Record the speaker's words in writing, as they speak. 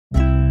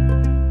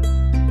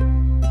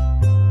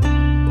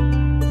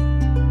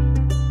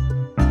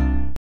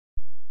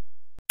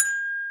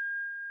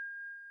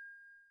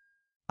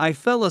I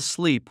fell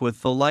asleep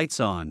with the lights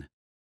on.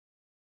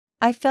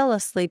 I fell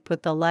asleep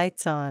with the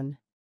lights on.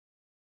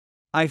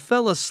 I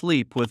fell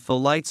asleep with the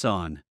lights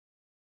on.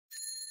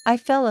 I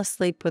fell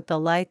asleep with the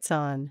lights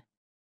on.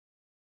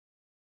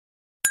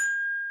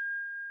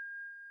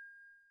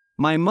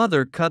 My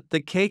mother cut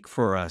the cake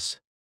for us.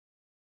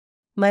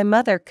 My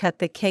mother cut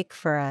the cake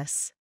for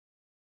us.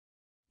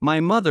 My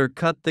mother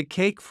cut the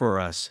cake for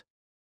us.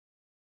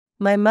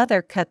 My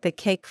mother cut the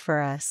cake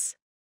for us.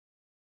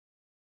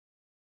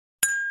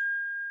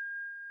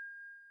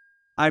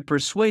 I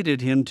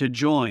persuaded him to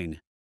join.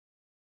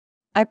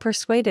 I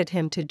persuaded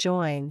him to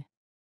join.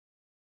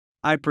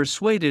 I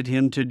persuaded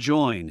him to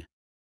join.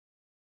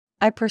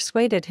 I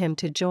persuaded him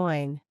to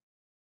join.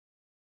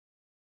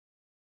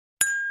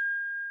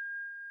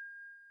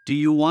 Do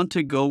you want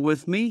to go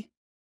with me?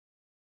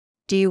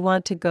 Do you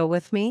want to go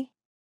with me?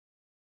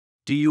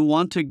 Do you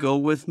want to go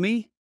with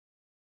me?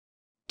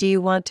 Do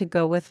you want to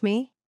go with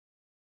me?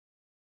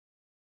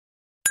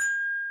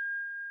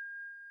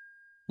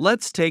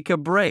 Let's take a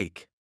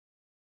break.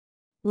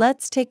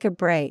 Let's take a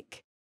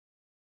break.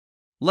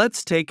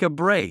 Let's take a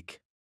break.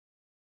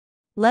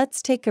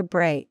 Let's take a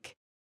break.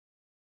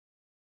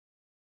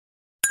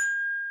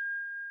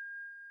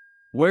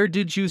 Where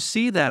did you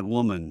see that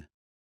woman?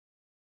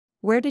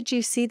 Where did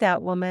you see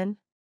that woman?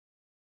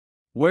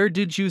 Where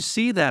did you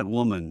see that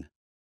woman?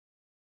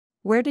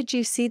 Where did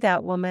you see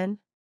that woman?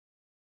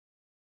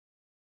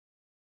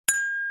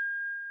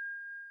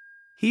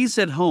 He's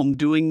at home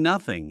doing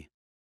nothing.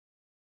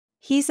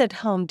 He's at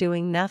home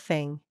doing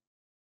nothing.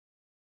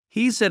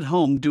 He's at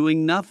home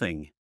doing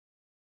nothing.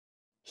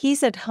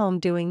 He's at home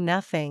doing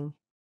nothing.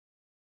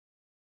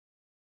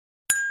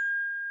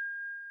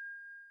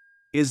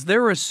 Is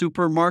there a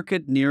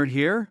supermarket near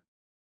here?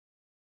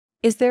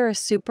 Is there a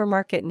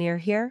supermarket near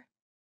here?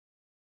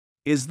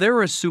 Is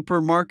there a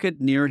supermarket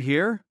near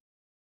here?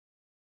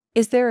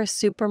 Is there a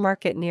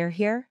supermarket near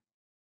here?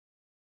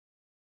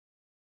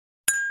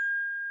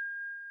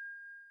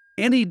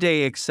 Any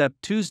day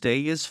except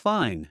Tuesday is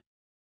fine.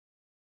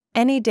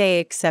 Any day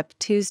except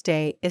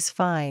Tuesday is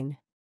fine.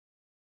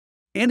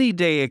 Any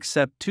day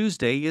except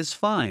Tuesday is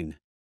fine.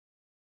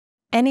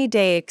 Any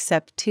day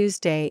except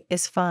Tuesday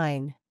is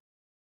fine.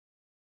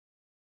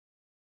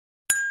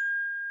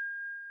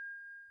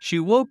 She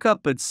woke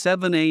up at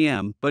 7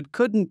 a.m. but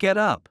couldn't get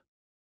up.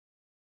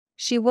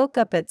 She woke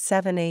up at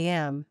 7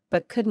 a.m.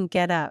 but couldn't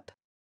get up.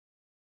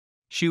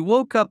 She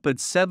woke up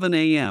at 7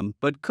 a.m.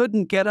 but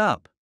couldn't get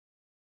up.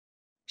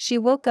 She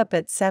woke up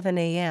at 7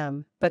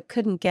 a.m. but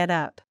couldn't get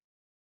up.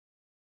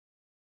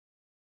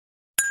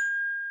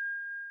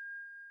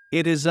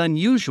 It is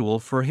unusual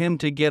for him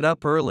to get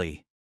up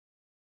early.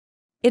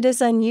 It is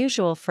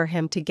unusual for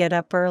him to get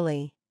up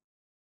early.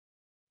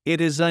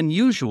 It is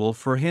unusual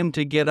for him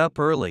to get up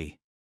early.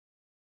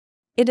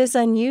 It is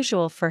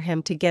unusual for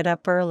him to get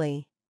up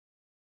early.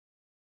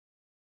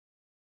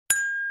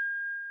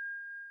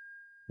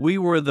 We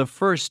were the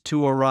first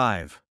to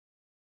arrive.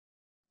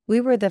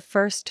 We were the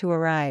first to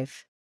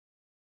arrive.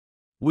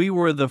 We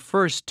were the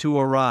first to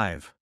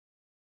arrive.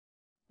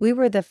 We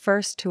were the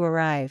first to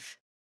arrive.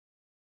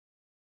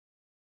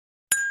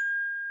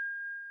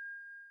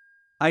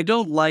 I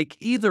don't like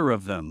either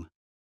of them.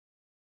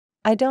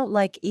 I don't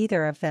like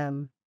either of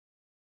them.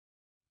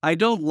 I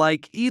don't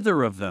like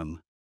either of them.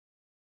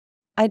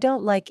 I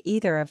don't like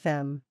either of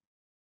them.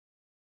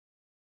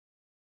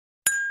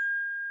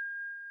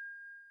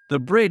 The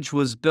bridge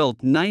was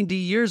built 90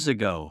 years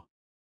ago.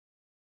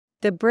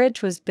 The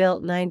bridge was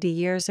built 90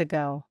 years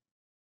ago.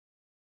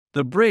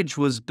 The bridge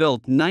was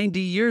built 90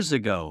 years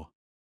ago.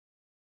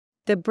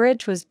 The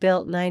bridge was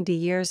built 90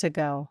 years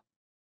ago.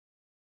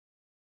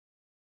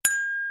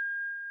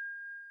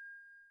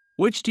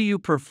 Which do you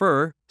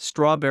prefer,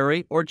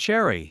 strawberry or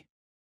cherry?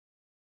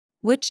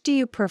 Which do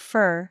you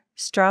prefer,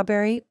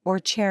 strawberry or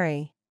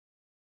cherry?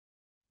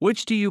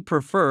 Which do you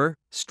prefer,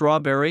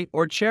 strawberry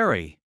or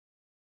cherry?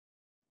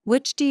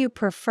 Which do you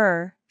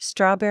prefer,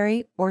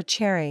 strawberry or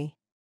cherry?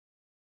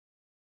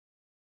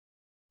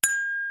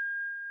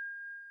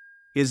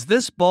 Is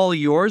this ball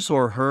yours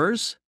or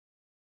hers?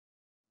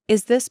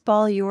 Is this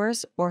ball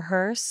yours or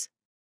hers?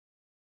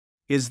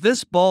 Is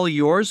this ball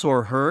yours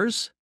or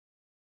hers?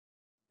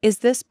 Is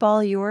this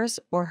ball yours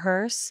or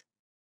hers?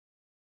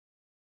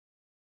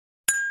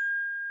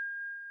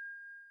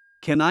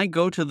 Can I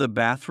go to the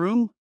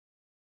bathroom?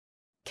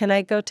 Can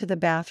I go to the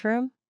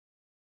bathroom?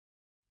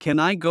 Can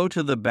I go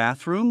to the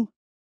bathroom?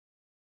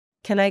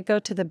 Can I go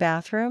to the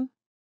bathroom?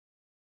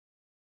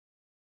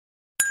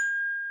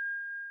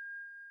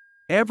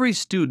 Every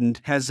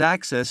student has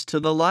access to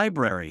the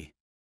library.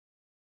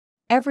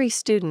 Every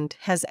student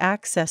has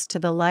access to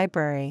the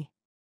library.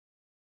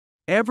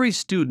 Every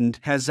student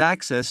has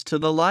access to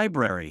the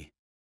library.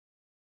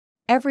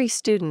 Every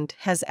student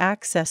has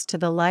access to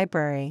the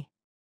library.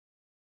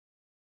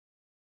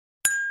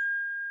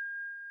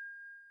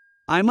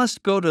 I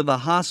must go to the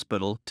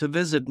hospital to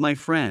visit my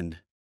friend.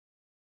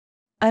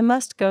 I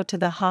must go to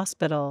the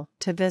hospital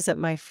to visit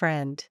my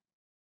friend.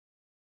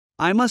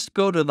 I must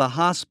go to the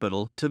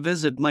hospital to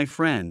visit my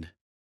friend.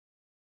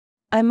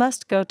 I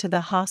must go to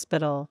the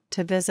hospital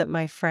to visit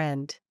my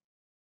friend.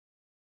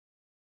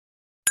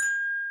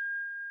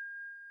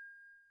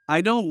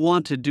 I don't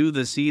want to do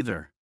this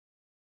either.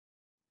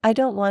 I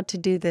don't want to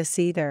do this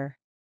either.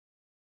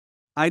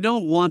 I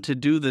don't want to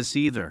do this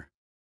either.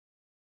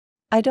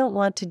 I don't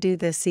want to do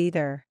this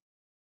either.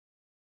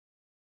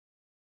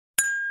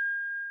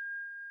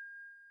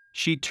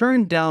 She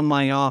turned down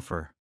my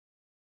offer.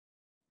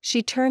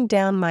 She turned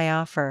down my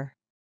offer.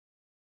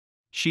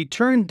 She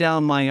turned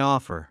down my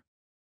offer.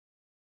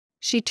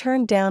 She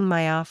turned down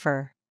my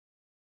offer.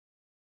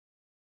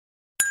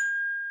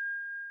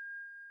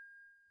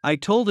 I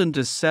told him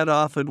to set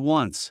off at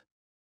once.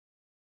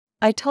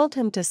 I told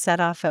him to set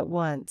off at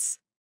once.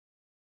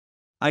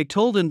 I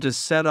told him to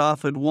set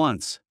off at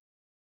once.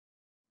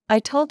 I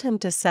told him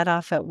to set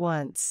off at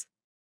once.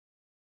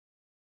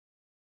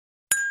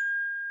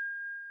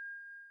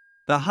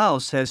 The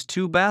house has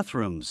 2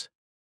 bathrooms.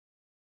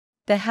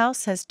 The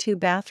house has 2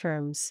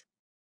 bathrooms.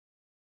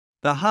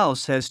 The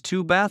house has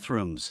 2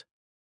 bathrooms.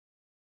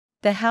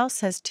 The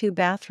house has 2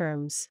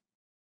 bathrooms.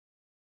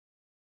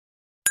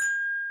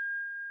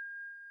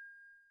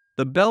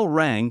 The bell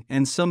rang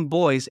and some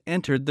boys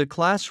entered the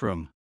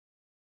classroom.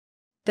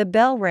 The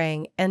bell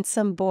rang and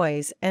some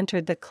boys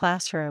entered the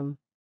classroom.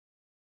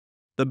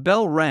 The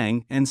bell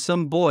rang and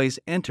some boys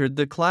entered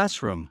the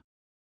classroom.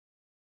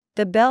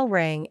 The bell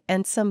rang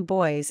and some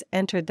boys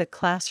entered the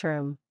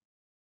classroom.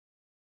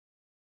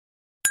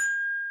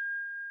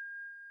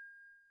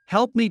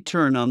 Help me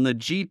turn on the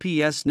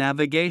GPS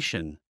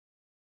navigation.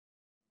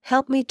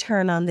 Help me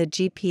turn on the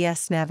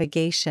GPS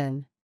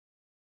navigation.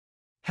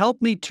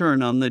 Help me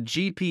turn on the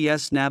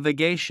GPS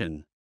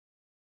navigation.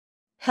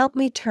 Help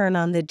me turn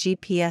on the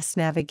GPS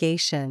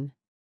navigation.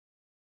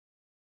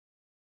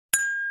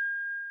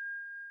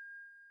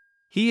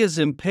 He is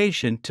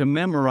impatient to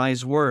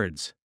memorize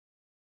words.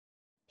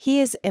 He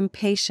is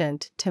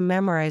impatient to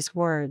memorize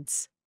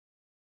words.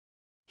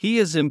 He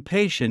is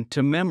impatient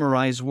to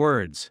memorize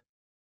words.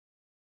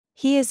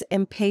 He is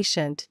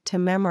impatient to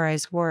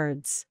memorize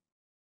words.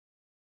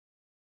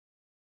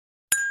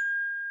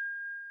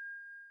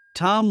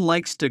 Tom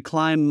likes to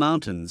climb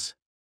mountains.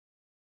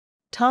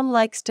 Tom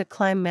likes to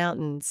climb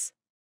mountains.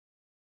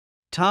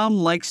 Tom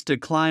likes to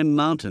climb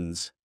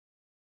mountains.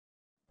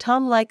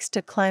 Tom likes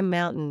to climb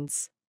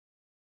mountains.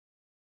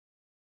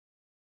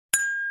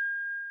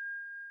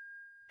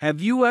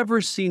 Have you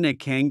ever seen a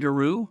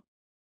kangaroo?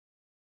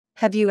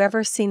 Have you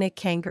ever seen a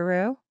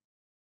kangaroo?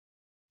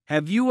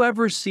 Have you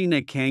ever seen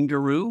a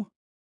kangaroo?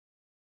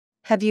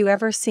 Have you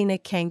ever seen a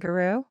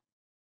kangaroo?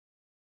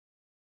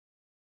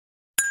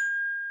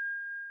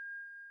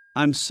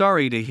 I'm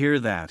sorry to hear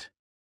that.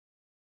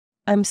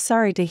 I'm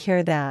sorry to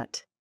hear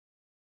that.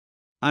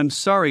 I'm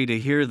sorry to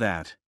hear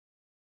that.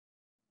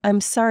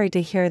 I'm sorry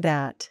to hear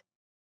that.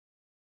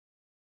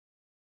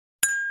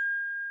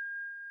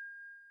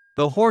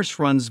 The horse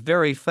runs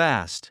very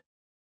fast.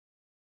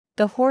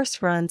 The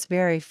horse runs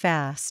very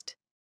fast.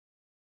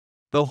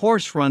 The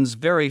horse runs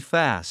very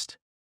fast.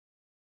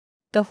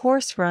 The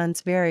horse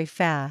runs very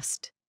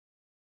fast.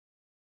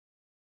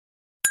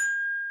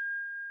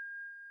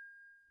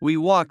 We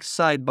walked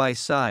side by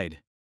side.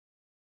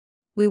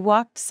 We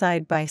walked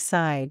side by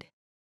side.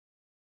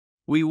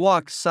 We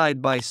walked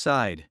side by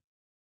side.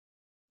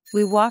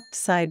 We walked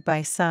side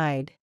by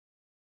side.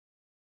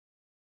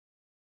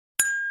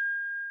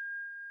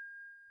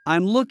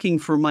 I'm looking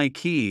for my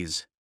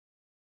keys.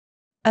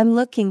 I'm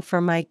looking for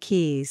my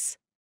keys.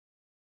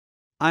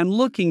 I'm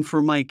looking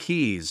for my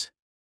keys.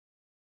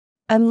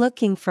 I'm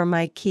looking for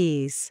my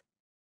keys.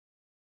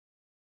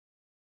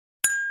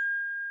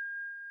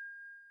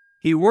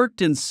 He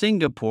worked in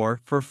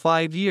Singapore for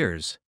 5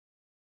 years.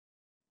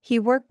 He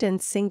worked in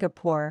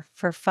Singapore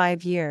for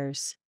 5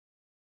 years.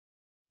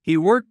 He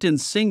worked in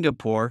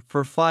Singapore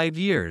for 5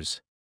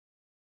 years.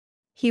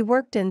 He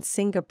worked in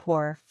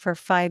Singapore for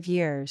 5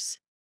 years.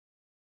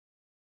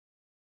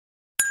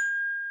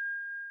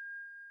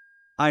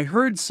 I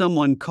heard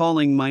someone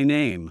calling my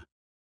name.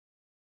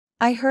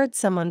 I heard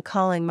someone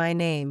calling my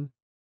name.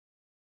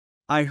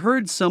 I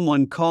heard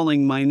someone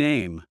calling my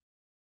name.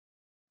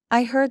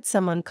 I heard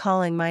someone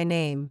calling my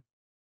name.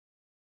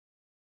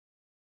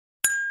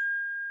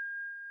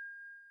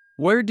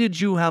 Where did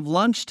you have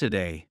lunch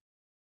today?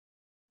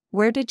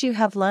 Where did you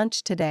have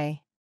lunch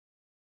today?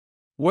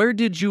 Where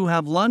did you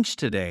have lunch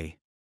today?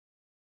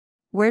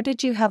 Where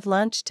did you have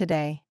lunch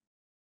today?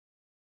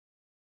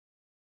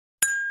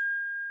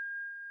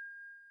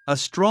 A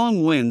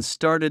strong wind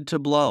started to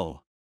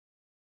blow.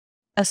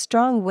 A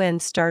strong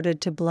wind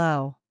started to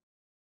blow.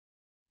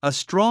 A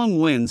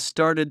strong wind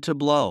started to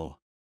blow.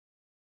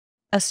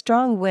 A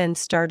strong wind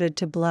started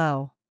to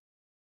blow.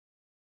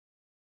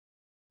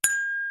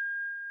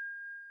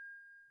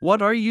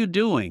 What are you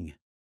doing?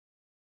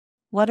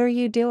 What are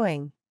you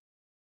doing?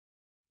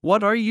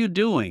 What are you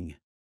doing?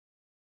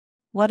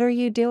 What are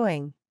you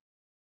doing?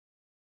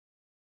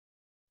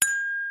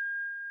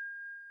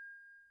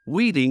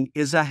 Weeding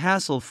is a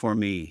hassle for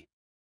me.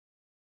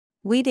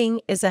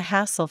 Weeding is a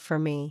hassle for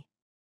me.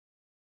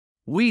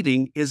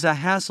 Weeding is a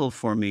hassle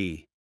for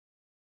me.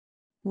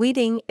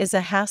 Weeding is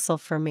a hassle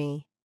for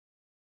me.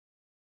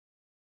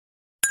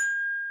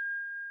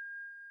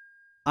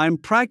 I'm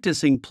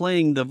practicing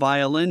playing the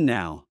violin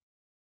now.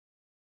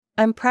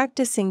 I'm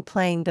practicing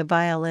playing the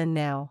violin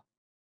now.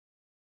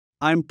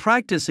 I'm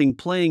practicing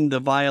playing the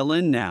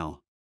violin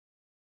now.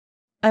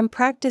 I'm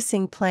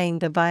practicing playing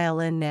the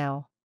violin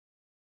now.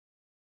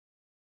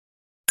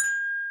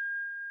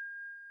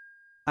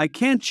 I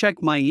can't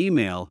check my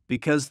email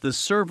because the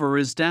server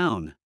is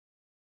down.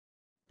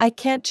 I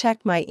can't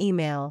check my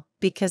email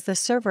because the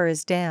server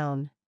is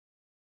down.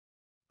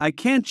 I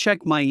can't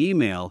check my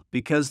email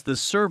because the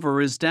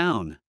server is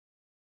down.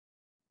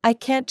 I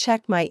can't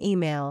check my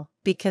email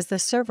because the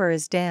server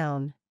is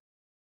down.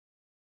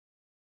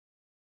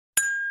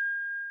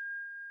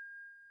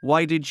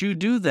 Why did you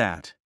do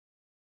that?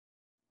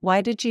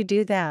 Why did you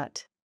do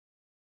that?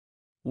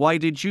 Why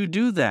did you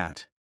do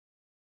that?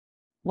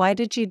 Why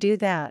did you do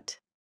that?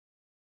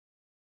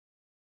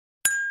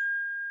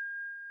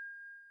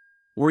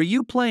 Were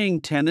you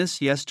playing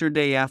tennis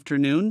yesterday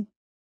afternoon?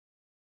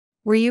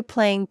 Were you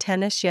playing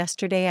tennis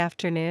yesterday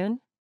afternoon?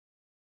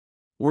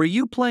 Were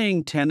you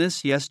playing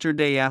tennis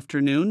yesterday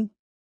afternoon?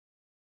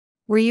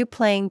 Were you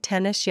playing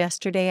tennis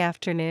yesterday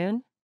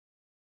afternoon?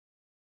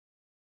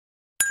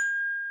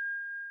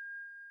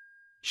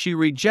 She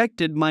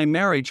rejected my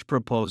marriage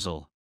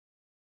proposal.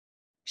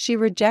 She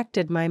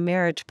rejected my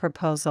marriage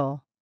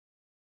proposal.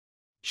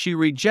 She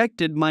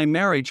rejected my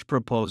marriage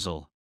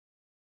proposal.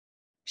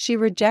 She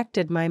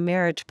rejected my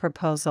marriage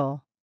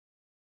proposal.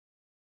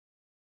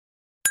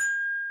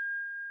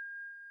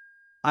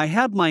 I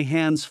had my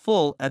hands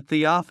full at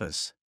the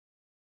office.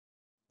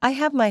 I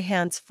have my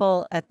hands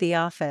full at the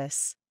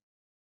office.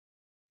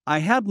 I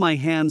had my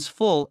hands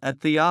full at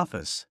the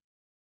office.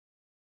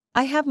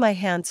 I have my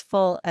hands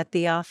full at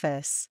the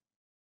office.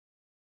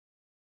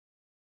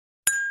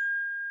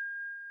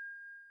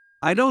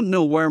 I don't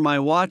know where my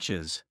watch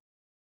is.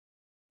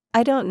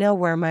 I don't know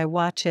where my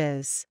watch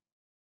is.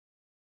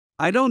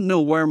 I don't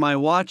know where my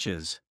watch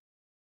is.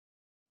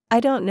 I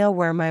don't know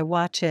where my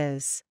watch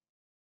is.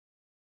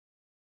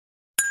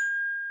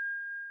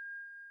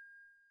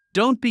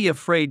 Don't be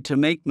afraid to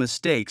make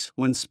mistakes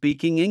when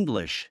speaking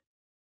English.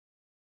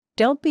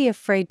 Don't be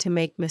afraid to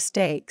make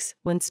mistakes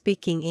when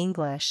speaking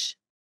English.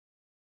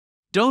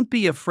 Don't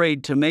be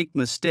afraid to make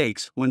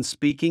mistakes when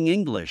speaking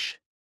English.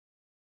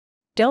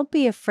 Don't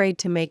be afraid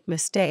to make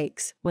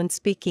mistakes when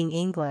speaking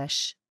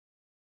English.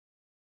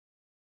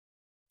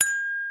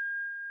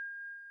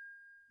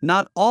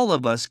 Not all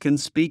of us can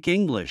speak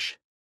English.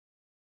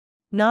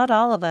 Not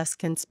all of us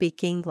can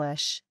speak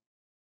English.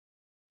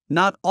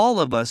 Not all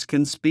of us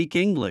can speak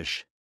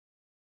English.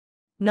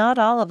 Not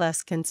all of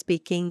us can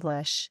speak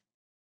English.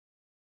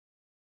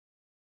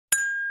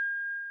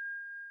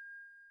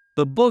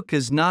 The book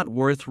is not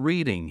worth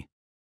reading.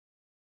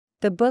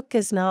 The book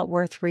is not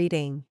worth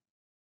reading.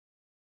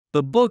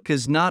 The book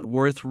is not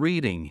worth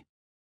reading.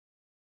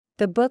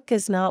 The book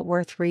is not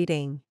worth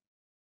reading.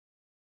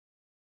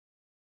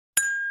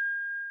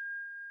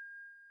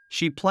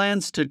 She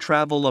plans to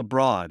travel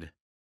abroad.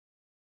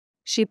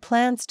 She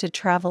plans to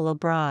travel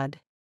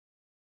abroad.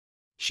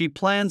 She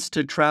plans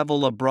to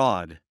travel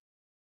abroad.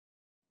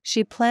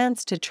 She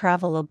plans to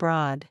travel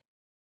abroad.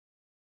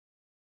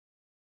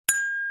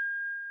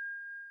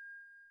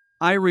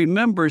 I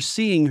remember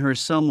seeing her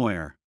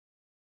somewhere.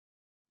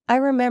 I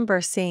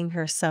remember seeing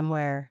her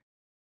somewhere.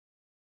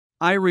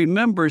 I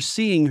remember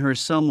seeing her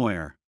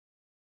somewhere.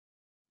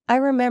 I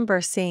remember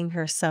seeing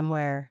her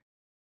somewhere.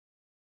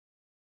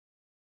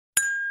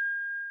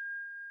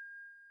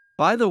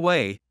 By the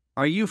way,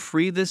 are you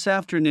free this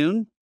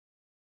afternoon?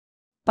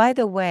 By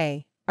the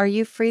way, are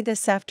you free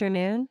this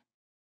afternoon?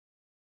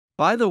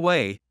 By the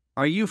way,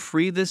 are you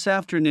free this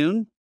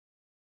afternoon?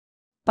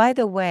 By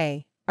the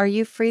way, are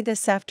you free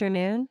this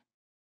afternoon?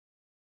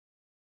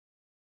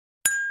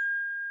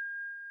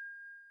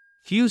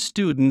 Few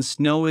students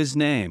know his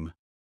name.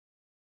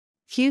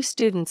 Few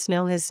students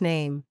know his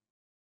name.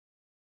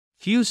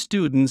 Few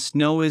students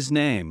know his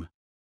name.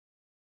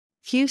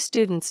 Few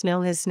students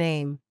know his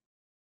name.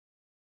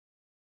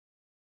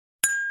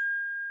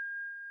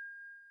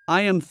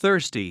 I am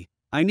thirsty.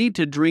 I need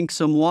to drink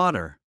some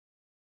water.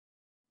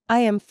 I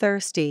am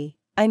thirsty.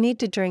 I need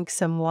to drink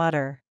some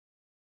water.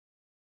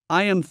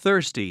 I am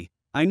thirsty.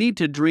 I need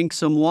to drink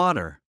some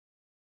water.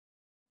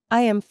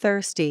 I am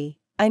thirsty.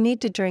 I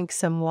need to drink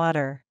some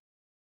water.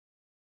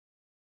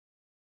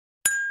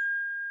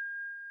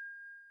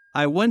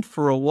 I went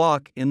for a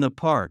walk in the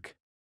park.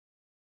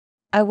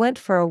 I went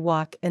for a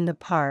walk in the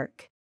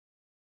park.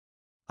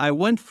 I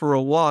went for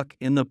a walk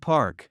in the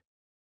park.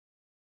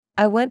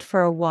 I went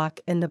for a walk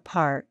in the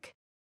park.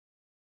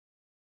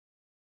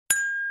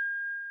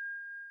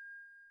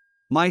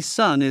 My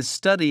son is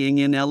studying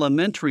in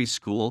elementary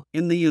school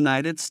in the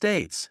United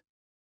States.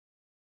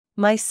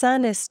 My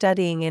son is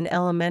studying in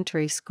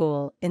elementary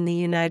school in the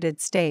United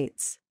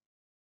States.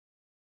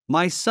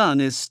 My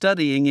son is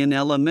studying in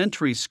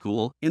elementary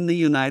school in the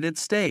United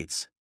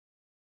States.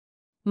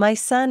 My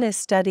son is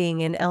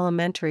studying in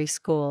elementary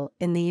school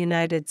in the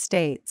United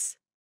States.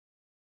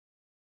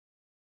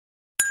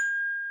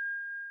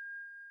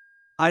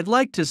 I'd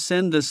like to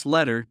send this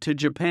letter to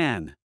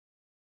Japan.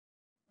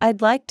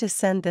 I'd like to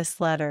send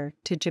this letter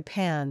to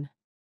Japan.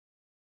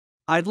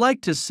 I'd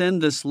like to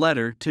send this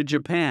letter to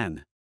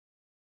Japan.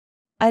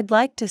 I'd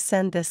like to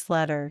send this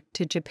letter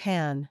to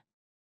Japan.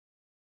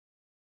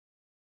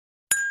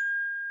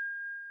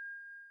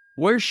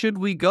 Where should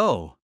we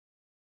go?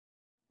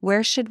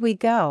 Where should we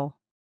go?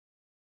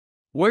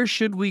 Where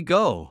should we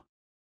go?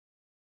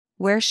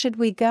 Where should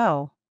we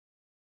go?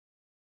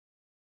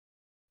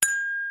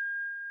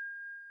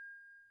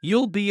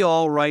 You'll be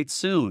all right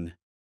soon.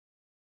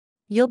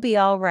 You'll be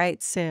all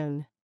right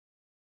soon.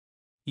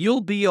 You'll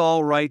be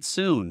all right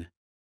soon.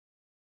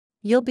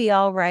 You'll be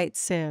all right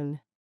soon.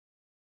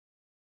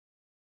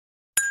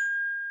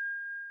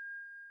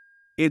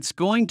 It's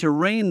going to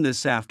rain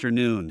this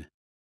afternoon.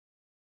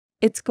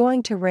 It's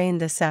going to rain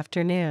this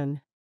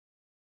afternoon.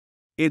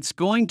 It's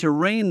going to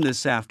rain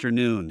this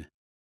afternoon.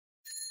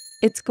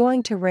 It's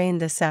going to rain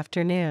this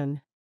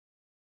afternoon.